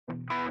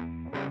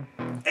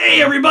Hey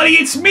everybody,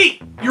 it's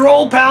me, your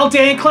old pal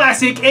Dan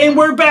Classic, and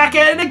we're back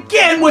at it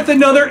again with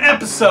another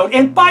episode.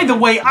 And by the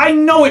way, I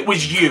know it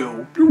was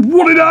you.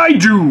 What did I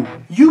do?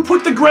 You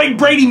put the Greg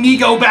Brady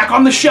Mego back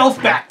on the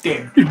shelf back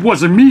there. It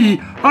wasn't me.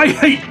 I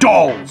hate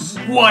dolls.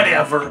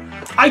 Whatever.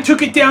 I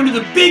took it down to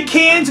the big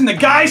cans and the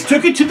guys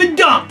took it to the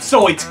dump,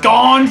 so it's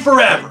gone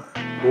forever.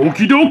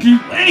 Okie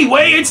dokie.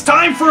 Anyway, it's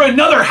time for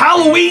another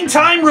Halloween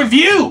time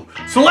review.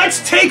 So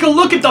let's take a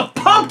look at the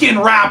pumpkin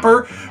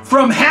wrapper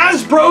from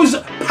Hasbro's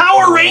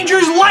Power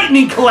Rangers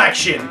Lightning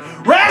Collection.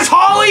 Raz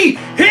Holly,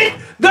 hit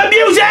the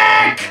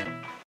music!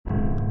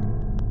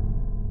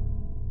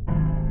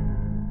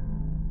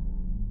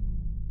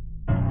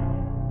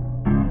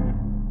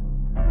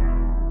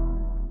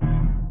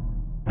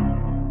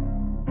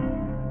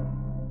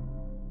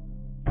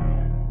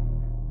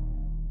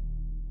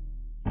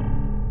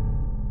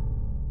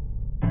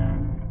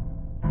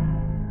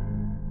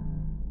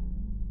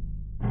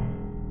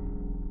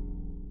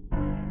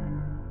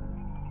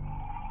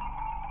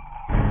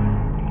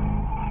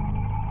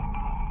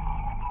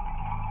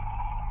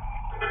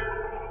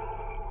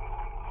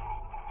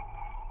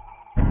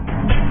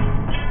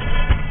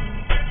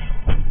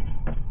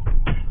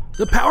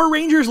 The Power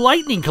Rangers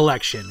Lightning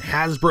Collection,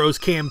 Hasbro's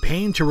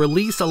campaign to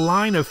release a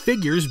line of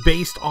figures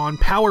based on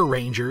Power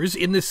Rangers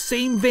in the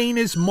same vein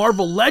as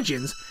Marvel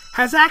Legends,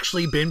 has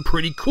actually been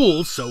pretty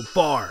cool so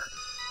far.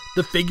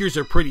 The figures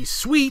are pretty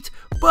sweet,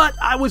 but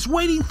I was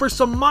waiting for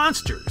some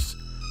monsters.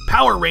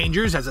 Power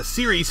Rangers as a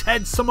series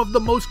had some of the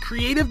most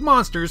creative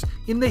monsters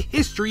in the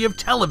history of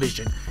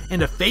television,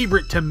 and a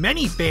favorite to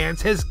many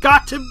fans has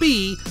got to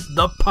be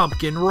the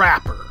Pumpkin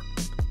Wrapper.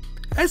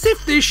 As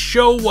if this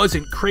show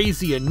wasn't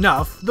crazy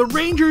enough, the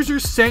Rangers are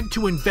sent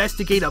to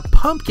investigate a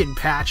pumpkin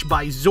patch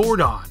by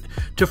Zordon,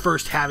 to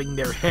first having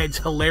their heads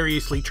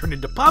hilariously turned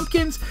into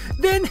pumpkins,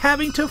 then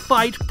having to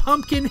fight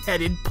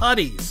pumpkin-headed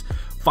putties.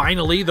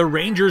 Finally, the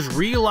Rangers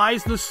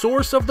realize the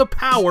source of the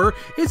power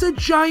is a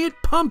giant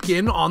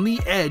pumpkin on the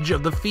edge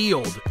of the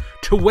field.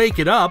 To wake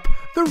it up,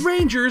 the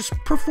Rangers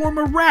perform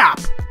a rap.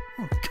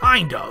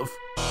 Kind of.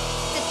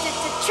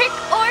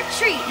 Trick or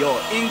treat.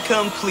 You're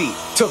incomplete.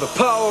 To the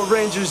Power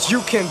Rangers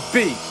you can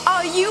be.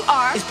 All you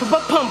are is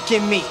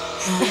pumpkin meat.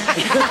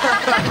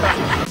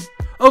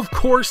 Of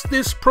course,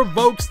 this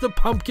provokes the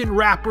Pumpkin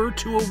Wrapper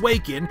to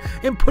awaken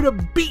and put a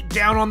beat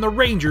down on the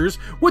Rangers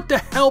with the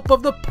help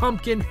of the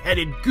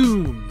pumpkin-headed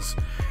goons,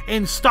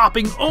 and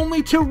stopping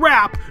only to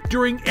rap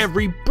during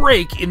every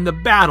break in the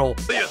battle.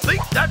 Do you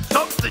think that's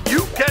something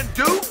you can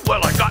do?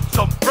 Well, I got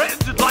some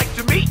friends who'd like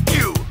to meet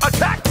you.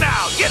 Attack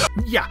now, get 'em!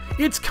 Yeah,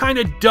 it's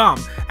kinda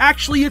dumb.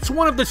 Actually, it's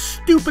one of the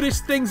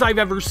stupidest things I've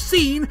ever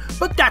seen,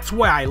 but that's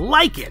why I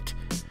like it.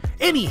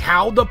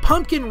 Anyhow, the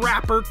Pumpkin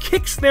Wrapper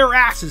kicks their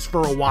asses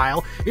for a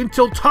while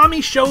until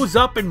Tommy shows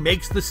up and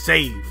makes the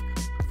save.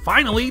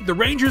 Finally, the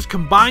Rangers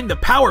combine the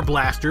Power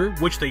Blaster,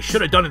 which they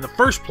should have done in the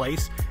first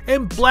place,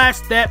 and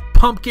blast that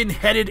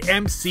pumpkin-headed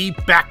MC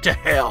back to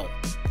hell.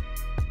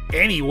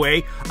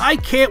 Anyway, I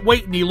can't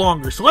wait any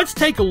longer, so let's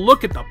take a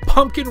look at the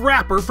Pumpkin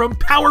Wrapper from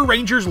Power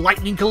Rangers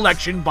Lightning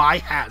Collection by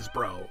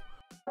Hasbro.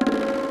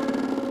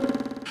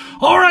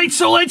 Alright,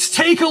 so let's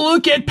take a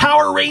look at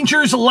Power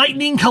Rangers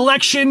Lightning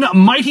Collection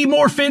Mighty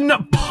Morphin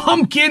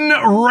Pumpkin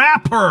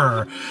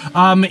Wrapper.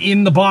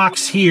 In the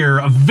box here,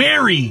 a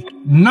very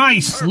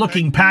nice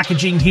looking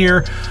packaging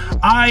here.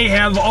 I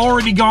have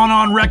already gone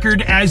on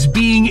record as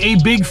being a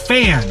big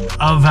fan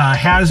of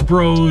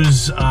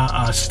Hasbro's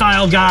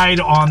style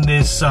guide on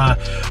this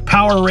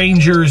Power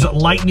Rangers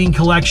Lightning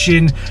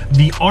Collection.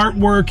 The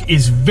artwork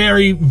is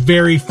very,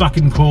 very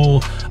fucking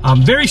cool.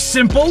 Very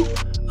simple.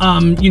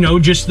 You know,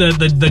 just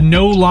the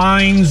no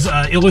lines,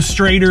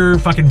 illustrator,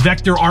 fucking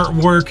vector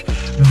artwork.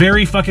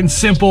 Very fucking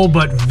simple,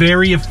 but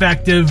very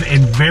effective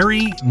and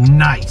very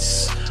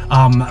nice.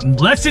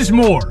 Less is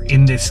more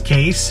in this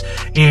case,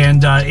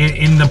 and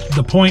in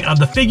the point of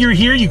the figure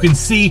here, you can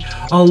see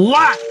a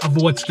lot of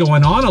what's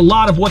going on, a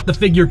lot of what the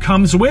figure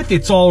comes with.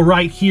 It's all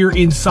right here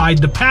inside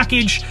the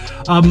package.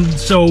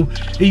 So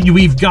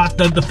we've got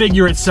the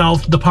figure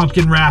itself, the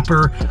pumpkin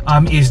wrapper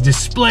is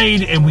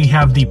displayed, and we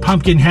have the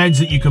pumpkin heads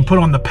that you can put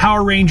on the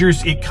Power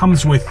Rangers. It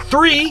comes with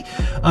 3.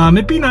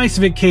 It'd be nice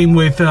if it came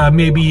with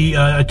maybe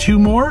 2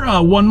 more,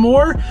 1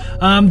 more,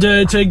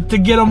 to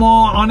get them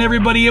all on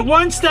everybody at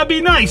once. That'd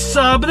be nice.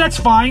 But that's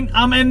fine.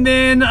 And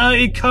then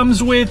it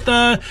comes with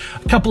a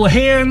couple of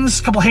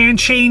hands, couple hand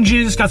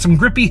changes. Got some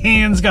grippy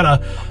hands.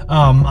 Got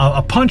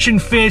a punching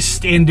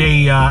fist and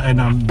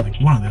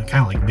like one of them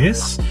kind of like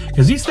this,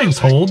 because these things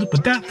hold,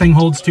 but that thing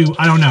holds too.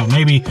 I don't know.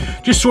 Maybe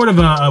just sort of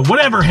a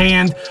whatever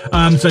hand.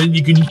 So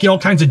you can get all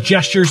kinds of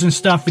gestures and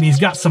stuff. And he's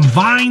got some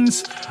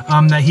vines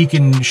that he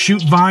can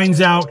shoot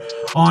vines out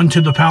onto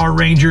the Power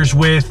Rangers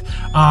with.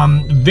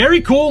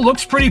 Very cool.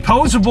 Looks pretty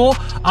poseable.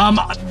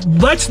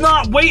 Let's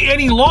not wait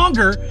any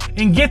longer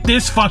and get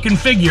this fucking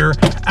figure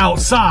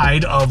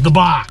outside of the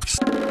box.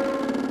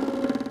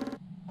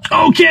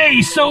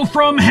 Okay, so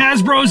from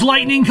Hasbro's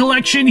Lightning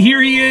Collection,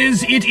 here he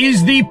is. It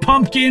is the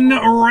Pumpkin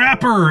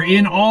Wrapper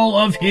in all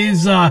of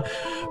his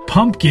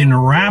pumpkin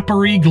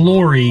rappery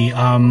glory.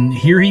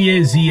 Here he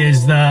is. He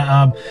is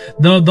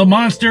the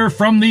monster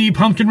from the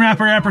Pumpkin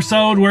Rapper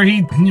episode where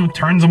he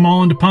turns them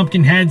all into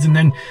pumpkin heads, and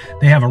then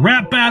they have a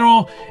rap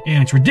battle,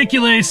 and it's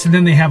ridiculous, and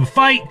then they have a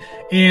fight,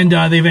 and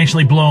they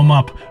eventually blow him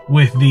up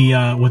with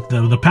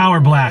the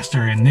power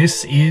blaster. And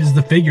this is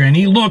the figure, and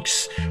he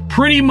looks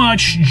pretty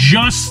much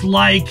just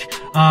like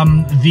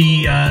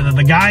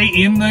the guy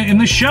in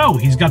the show.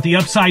 He's got the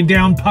upside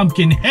down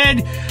pumpkin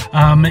head,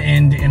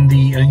 and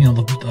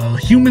the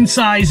human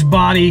sized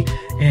body,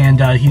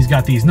 and he's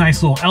got these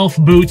nice little elf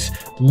boots.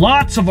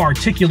 Lots of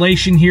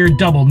articulation here: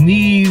 double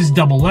knees,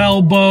 double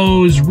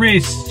elbows,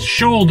 wrists,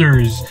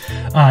 shoulders.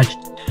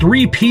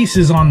 3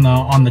 pieces on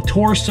the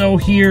torso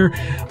here.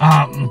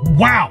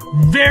 Wow,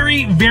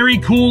 very, very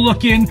cool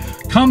looking.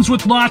 Comes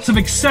with lots of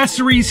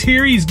accessories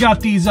here. He's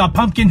got these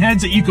pumpkin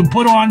heads that you can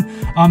put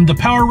on the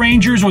Power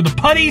Rangers or the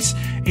putties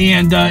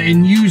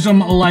and use them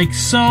like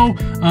so.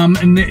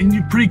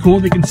 And pretty cool.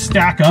 They can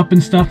stack up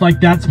and stuff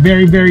like that. It's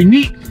very, very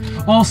neat.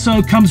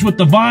 Also comes with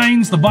the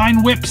vines, the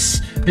vine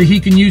whips that he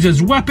can use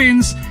as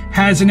weapons.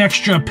 Has an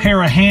extra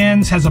pair of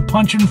hands, has a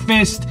punching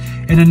fist,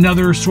 and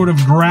another sort of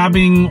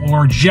grabbing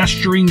or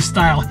gesturing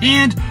style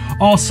hand.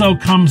 Also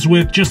comes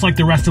with, just like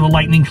the rest of the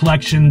Lightning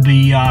collection,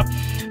 the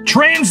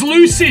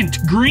translucent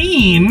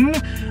green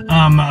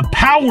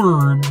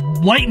power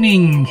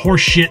lightning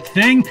horseshit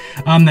thing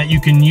that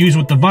you can use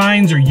with the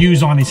vines or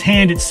use on his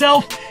hand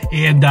itself,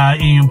 and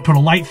you put a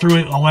light through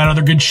it, all that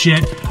other good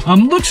shit.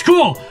 Looks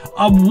cool.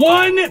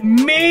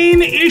 One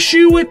main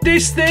issue with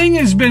this thing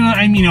has been,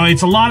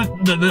 it's a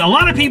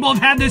lot of people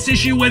have had this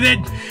issue with it,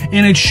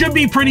 and it should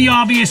be pretty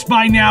obvious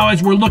by now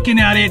as we're looking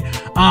at it.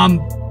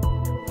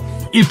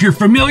 If you're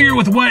familiar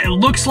with what it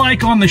looks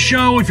like on the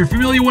show, if you're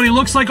familiar with what he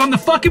looks like on the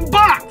fucking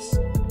box,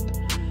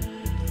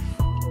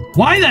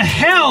 why the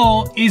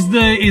hell is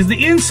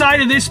the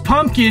inside of this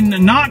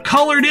pumpkin not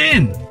colored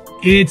in?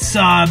 It's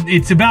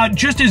about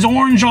just as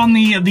orange on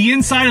the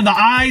inside of the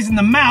eyes and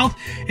the mouth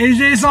as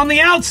it is on the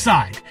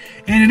outside,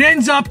 and it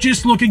ends up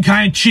just looking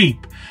kind of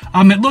cheap.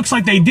 It looks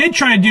like they did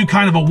try to do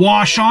kind of a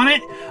wash on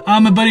it,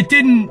 but it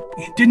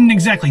didn't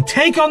exactly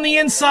take on the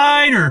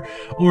inside,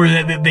 or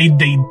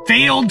they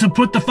failed to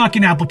put the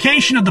fucking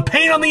application of the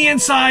paint on the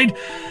inside.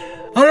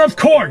 And of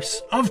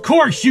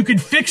course, you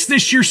could fix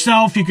this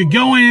yourself. You could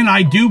go in.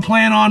 I do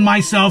plan on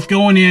myself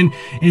going in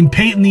and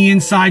painting the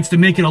insides to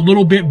make it a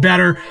little bit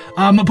better.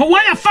 But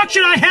why the fuck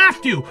should I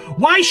have to?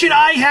 Why should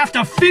I have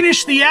to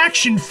finish the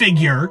action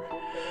figure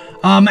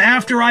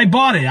after I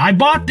bought it? I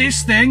bought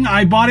this thing.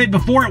 I bought it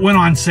before it went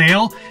on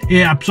sale.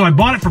 Yeah, so I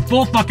bought it for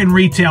full fucking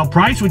retail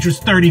price, which was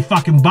 30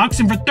 fucking bucks,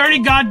 and for 30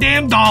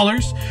 goddamn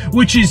dollars,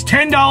 which is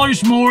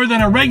 $10 more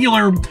than a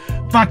regular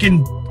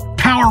fucking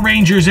Power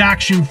Rangers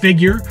action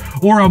figure,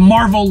 or a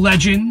Marvel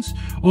Legends,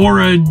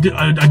 or a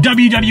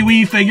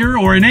WWE figure,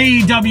 or an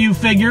AEW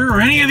figure,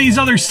 or any of these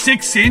other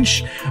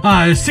 6-inch,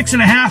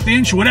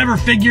 6.5-inch, whatever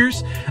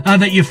figures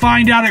that you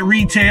find out at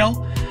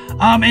retail.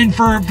 And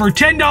for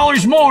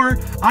 $10 more,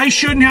 I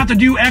shouldn't have to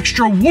do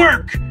extra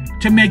work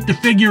to make the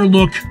figure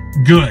look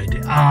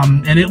good.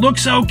 And it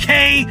looks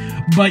okay,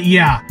 but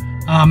yeah.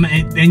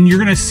 And you're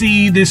gonna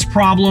see this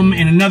problem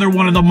in another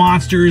one of the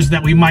monsters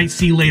that we might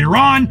see later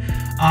on.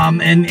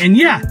 And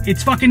yeah,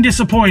 it's fucking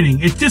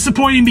disappointing. It's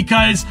disappointing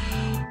because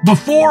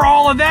before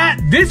all of that,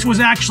 this was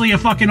actually a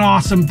fucking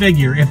awesome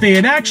figure. If they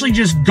had actually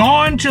just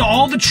gone to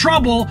all the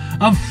trouble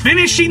of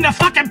finishing the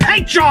fucking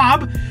paint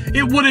job,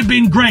 it would have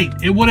been great.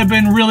 It would have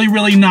been really,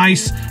 really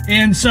nice.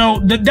 And so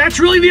that's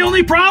really the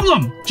only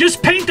problem.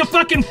 Just paint the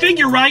fucking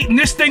figure right, and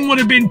this thing would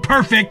have been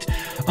perfect.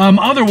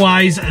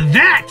 Otherwise,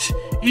 that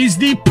is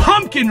the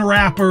pumpkin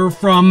wrapper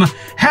from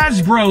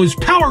Hasbro's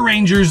Power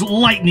Rangers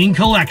Lightning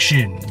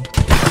Collection.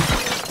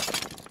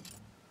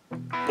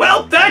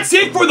 Well, that's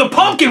it for the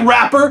pumpkin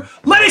wrapper.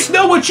 Let us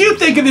know what you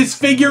think of this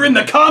figure in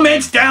the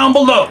comments down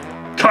below.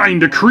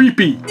 Kinda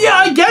creepy. Yeah,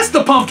 I guess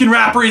the pumpkin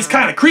wrapper is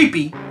kinda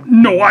creepy.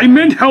 No, I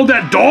meant how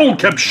that doll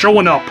kept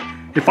showing up.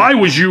 If I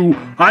was you,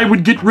 I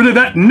would get rid of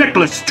that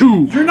necklace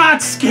too. You're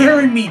not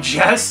scaring me,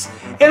 Jess.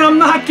 And I'm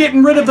not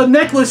getting rid of the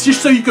necklace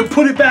just so you could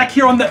put it back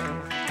here on the...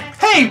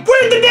 Hey,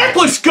 where'd the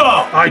necklace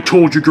go? I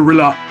told you,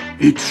 Gorilla.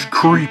 It's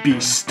creepy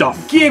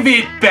stuff. Give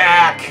it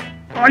back.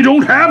 I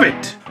don't have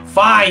it.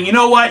 Fine, you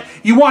know what?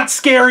 You want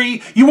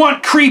scary, you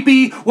want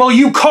creepy, well,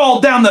 you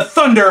called down the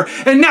thunder,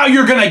 and now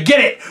you're gonna get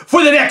it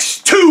for the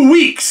next 2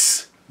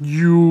 weeks!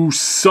 You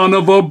son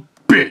of a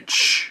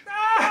bitch.